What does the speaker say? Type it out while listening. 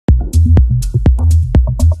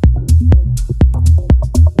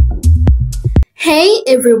Hey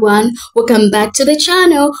everyone, welcome back to the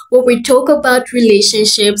channel where we talk about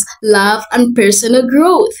relationships, love, and personal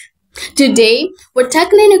growth. Today, we're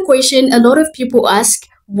tackling a question a lot of people ask: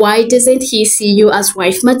 why doesn't he see you as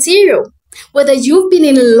wife material? Whether you've been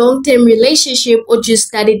in a long term relationship or just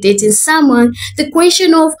started dating someone, the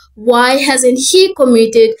question of why hasn't he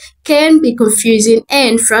committed can be confusing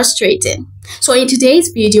and frustrating. So, in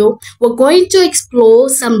today's video, we're going to explore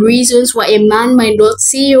some reasons why a man might not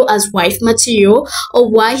see you as wife material or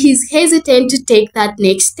why he's hesitant to take that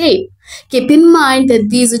next step. Keep in mind that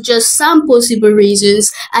these are just some possible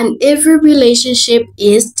reasons, and every relationship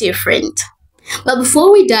is different. But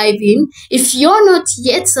before we dive in, if you're not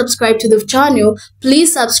yet subscribed to the channel,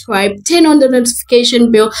 please subscribe, turn on the notification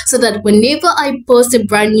bell so that whenever I post a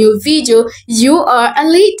brand new video, you are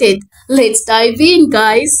alerted. Let's dive in,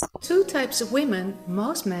 guys. Two types of women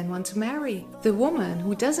most men want to marry. The woman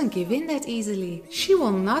who doesn't give in that easily. She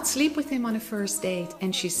will not sleep with him on a first date,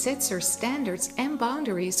 and she sets her standards and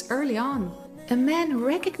boundaries early on. A man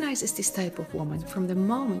recognizes this type of woman from the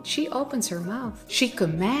moment she opens her mouth. She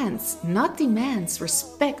commands, not demands,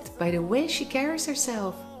 respect by the way she carries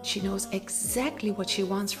herself. She knows exactly what she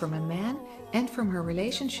wants from a man and from her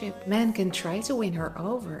relationship. Man can try to win her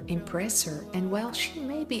over, impress her, and while she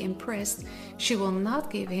may be impressed, she will not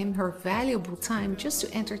give him her valuable time just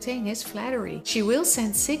to entertain his flattery. She will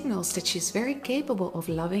send signals that she's very capable of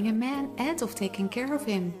loving a man and of taking care of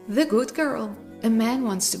him. The good girl. A man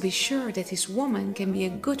wants to be sure that his woman can be a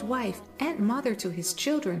good wife and mother to his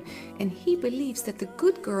children, and he believes that the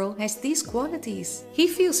good girl has these qualities. He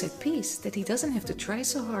feels at peace that he doesn't have to try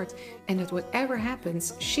so hard, and that whatever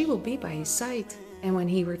happens, she will be by his side. And when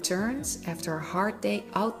he returns after a hard day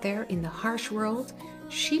out there in the harsh world,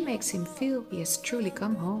 she makes him feel he has truly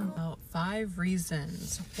come home. About 5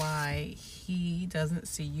 reasons why he doesn't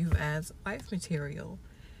see you as wife material,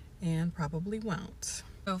 and probably won't.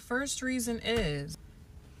 So first reason is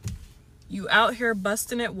you out here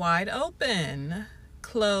busting it wide open.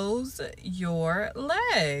 Close your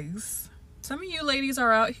legs. Some of you ladies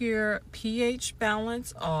are out here pH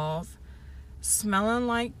balance off, smelling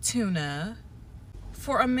like tuna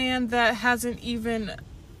for a man that hasn't even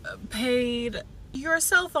paid your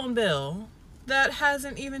cell phone bill, that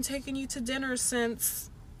hasn't even taken you to dinner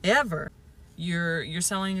since ever. You're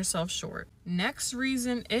selling yourself short. Next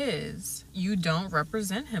reason is you don't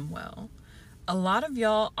represent him well. A lot of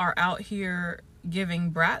y'all are out here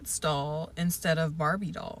giving Bratz doll instead of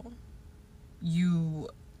Barbie doll. You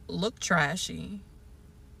look trashy,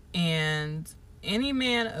 and any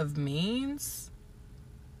man of means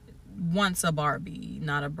wants a Barbie,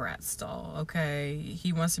 not a Bratz doll, okay?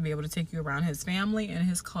 He wants to be able to take you around his family and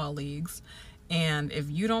his colleagues. And if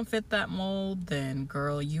you don't fit that mold, then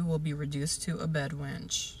girl, you will be reduced to a bed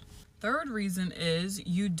wench. Third reason is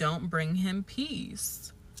you don't bring him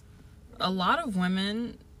peace. A lot of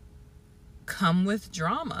women come with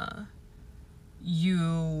drama.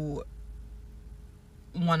 You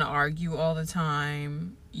want to argue all the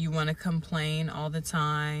time. You want to complain all the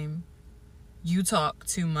time. You talk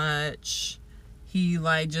too much. He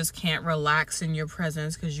just can't relax in your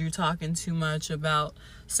presence because you're talking too much about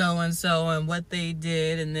so-and-so and what they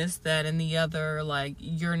did and this, that, and the other.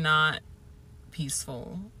 You're not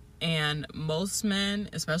peaceful. And most men,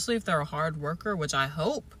 especially if they're a hard worker, which I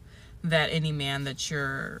hope that any man that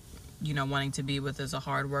you're, wanting to be with is a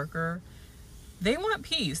hard worker, they want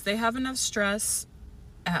peace. They have enough stress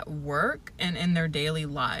at work and in their daily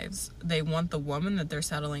lives. They want the woman that they're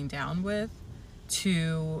settling down with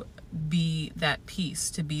to be that peace,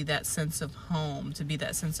 to be that sense of home, to be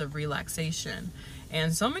that sense of relaxation.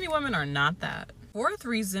 And so many women are not that. Fourth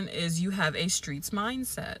reason is you have a streets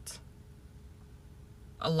mindset.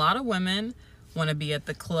 A lot of women want to be at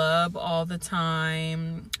the club all the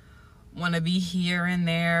time, want to be here and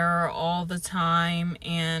there all the time,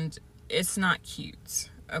 and it's not cute,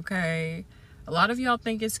 okay? A lot of y'all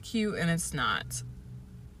think it's cute, and it's not.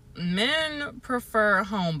 Men prefer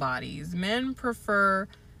homebodies. Men prefer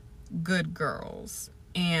good girls.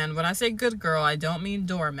 And when I say good girl, I don't mean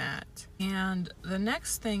doormat. And the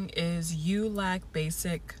next thing is you lack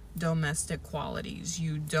basic domestic qualities.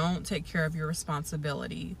 You don't take care of your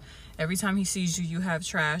responsibility. Every time he sees you, you have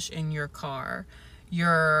trash in your car.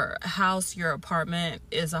 Your house, your apartment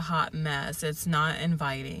is a hot mess. It's not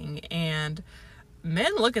inviting. And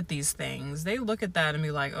men look at these things. They look at that and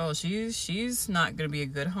be like, oh, she's not going to be a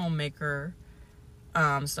good homemaker.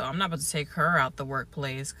 So I'm not about to take her out the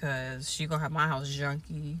workplace because she gonna have my house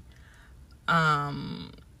junky.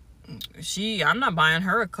 I'm not buying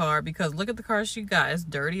her a car because look at the car she got. It's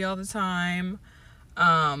dirty all the time.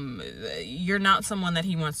 you're not someone that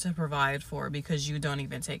he wants to provide for because you don't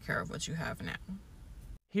even take care of what you have now.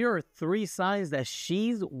 Here are 3 signs that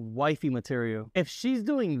she's wifey material. If she's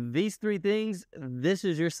doing these 3 things, this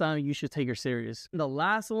is your sign you should take her serious. The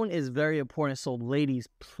last one is very important, so ladies,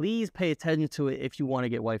 please pay attention to it if you want to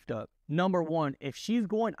get wifed up. Number 1, if she's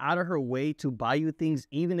going out of her way to buy you things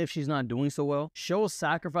even if she's not doing so well, show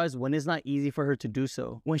sacrifice when it's not easy for her to do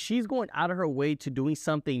so. When she's going out of her way to doing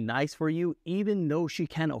something nice for you, even though she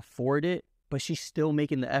can't afford it, but she's still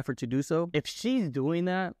making the effort to do so, if she's doing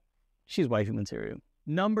that, she's wifey material.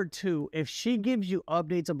 Number 2, if she gives you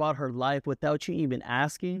updates about her life without you even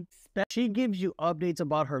asking, especially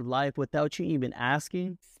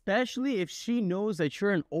if she knows that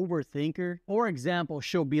you're an overthinker. For example,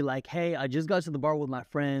 she'll be like, hey, I just got to the bar with my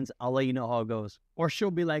friends, I'll let you know how it goes. Or she'll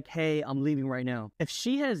be like, hey, I'm leaving right now. If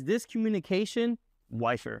she has this communication,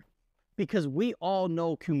 wife her. Because we all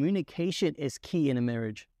know communication is key in a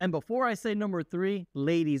marriage. And before I say number 3,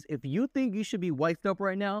 ladies, if you think you should be wifed up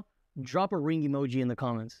right now, drop a ring emoji in the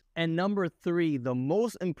comments. And number 3, the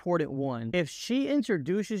most important one, if she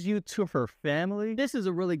introduces you to her family, this is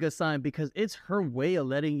a really good sign because it's her way of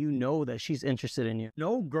letting you know that she's interested in you.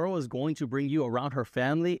 No girl is going to bring you around her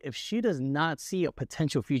family if she does not see a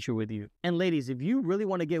potential future with you. And ladies, if you really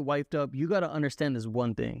want to get wifed up, you got to understand this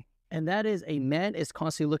one thing. And that is, a man is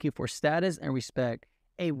constantly looking for status and respect.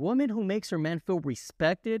 A woman who makes her man feel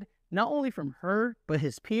respected, not only from her, but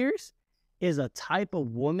his peers, is a type of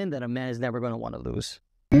woman that a man is never going to want to lose.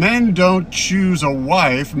 Men don't choose a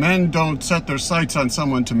wife. Men don't set their sights on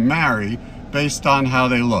someone to marry based on how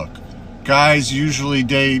they look. Guys usually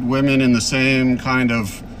date women in the same kind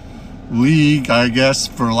of league, I guess,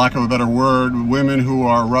 for lack of a better word, women who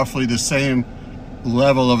are roughly the same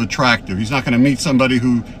level of attractive. He's not going to meet somebody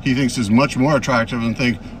who he thinks is much more attractive and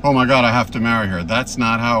think, oh my God, I have to marry her. That's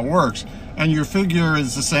not how it works. And your figure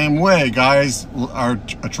is the same way. Guys are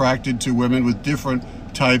attracted to women with different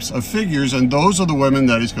types of figures, and those are the women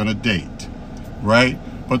that he's going to date, right?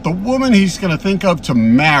 But the woman he's going to think of to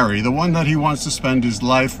marry, the one that he wants to spend his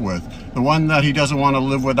life with, the one that he doesn't want to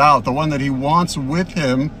live without, the one that he wants with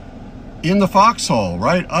him in the foxhole,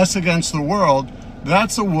 right? Us against the world,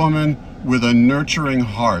 that's a woman with a nurturing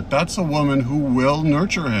heart. That's a woman who will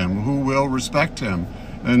nurture him, who will respect him.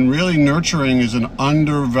 And really, nurturing is an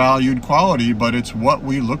undervalued quality, but it's what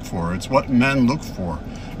we look for. It's what men look for.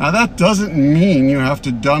 Now, that doesn't mean you have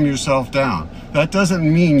to dumb yourself down. That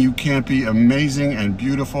doesn't mean you can't be amazing and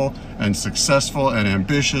beautiful and successful and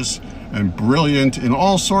ambitious and brilliant in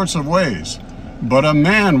all sorts of ways. But a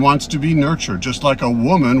man wants to be nurtured, just like a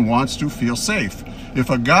woman wants to feel safe.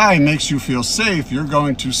 If a guy makes you feel safe, you're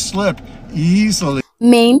going to slip easily.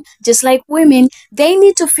 Men, just like women, they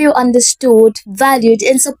need to feel understood, valued,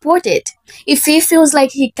 and supported. If he feels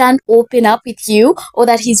like he can't open up with you or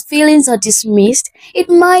that his feelings are dismissed, it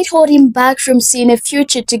might hold him back from seeing a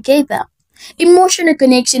future together. Emotional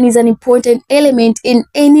connection is an important element in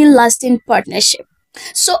any lasting partnership.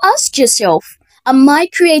 So ask yourself, am I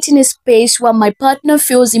creating a space where my partner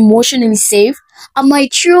feels emotionally safe? Am I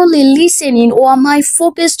truly listening, or am I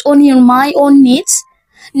focused only on my own needs?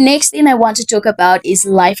 Next thing I want to talk about is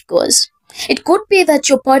life goals. It could be that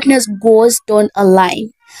your partner's goals don't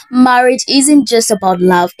align. Marriage isn't just about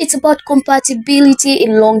love, it's about compatibility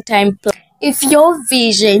in long-term plans. If your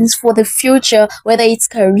visions for the future, whether it's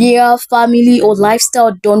career, family, or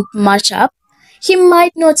lifestyle, don't match up, he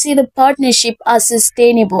might not see the partnership as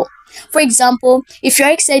sustainable. For example, if you're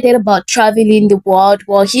excited about traveling the world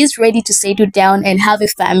while he's ready to settle down and have a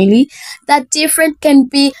family, that difference can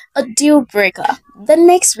be a deal breaker. The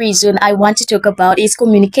next reason I want to talk about is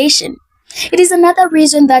communication. It is another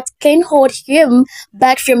reason that can hold him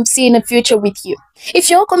back from seeing a future with you. If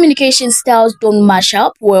your communication styles don't match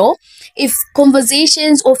up well, if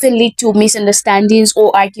conversations often lead to misunderstandings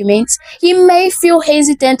or arguments, he may feel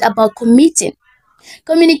hesitant about committing.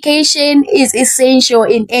 Communication is essential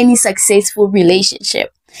in any successful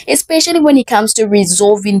relationship, especially when it comes to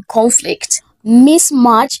resolving conflict.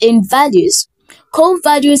 Mismatch in values. Core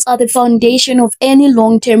values are the foundation of any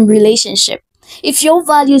long-term relationship. If your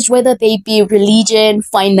values, whether they be religion,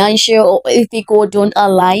 financial, or ethical, don't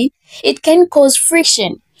align, it can cause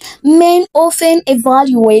friction. Men often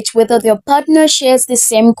evaluate whether their partner shares the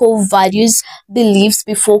same core values, beliefs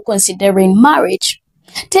before considering marriage.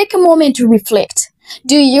 Take a moment to reflect.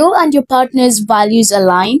 Do you and your partner's values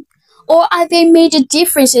align? Or are there major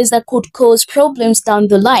differences that could cause problems down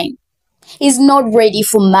the line? He's not ready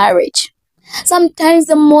for marriage. Sometimes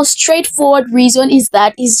the most straightforward reason is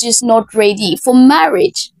that he's just not ready for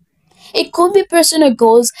marriage. It could be personal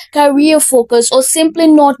goals, career focus, or simply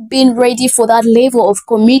not being ready for that level of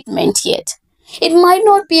commitment yet. It might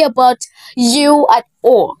not be about you at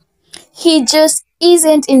all. He just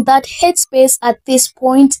isn't in that headspace at this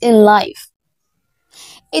point in life.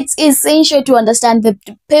 It's essential to understand that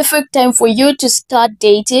the perfect time for you to start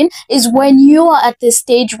dating is when you are at the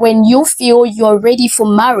stage when you feel you're ready for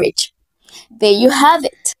marriage. There you have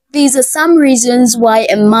it. These are some reasons why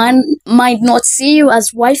a man might not see you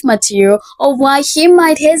as wife material or why he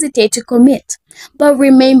might hesitate to commit. But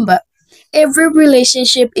remember, every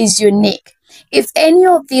relationship is unique. If any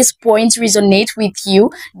of these points resonate with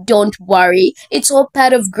you, don't worry. It's all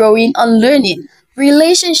part of growing and learning.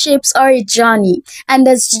 Relationships are a journey, and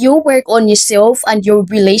as you work on yourself and your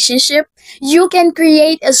relationship, you can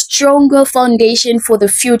create a stronger foundation for the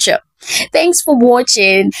future. Thanks for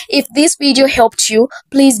watching. If this video helped you,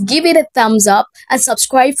 please give it a thumbs up and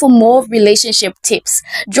subscribe for more relationship tips.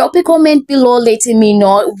 Drop a comment below letting me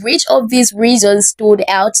know which of these reasons stood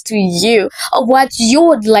out to you or what you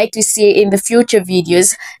would like to see in the future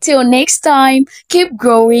videos. Till next time, keep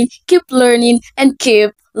growing, keep learning, and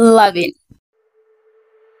keep loving.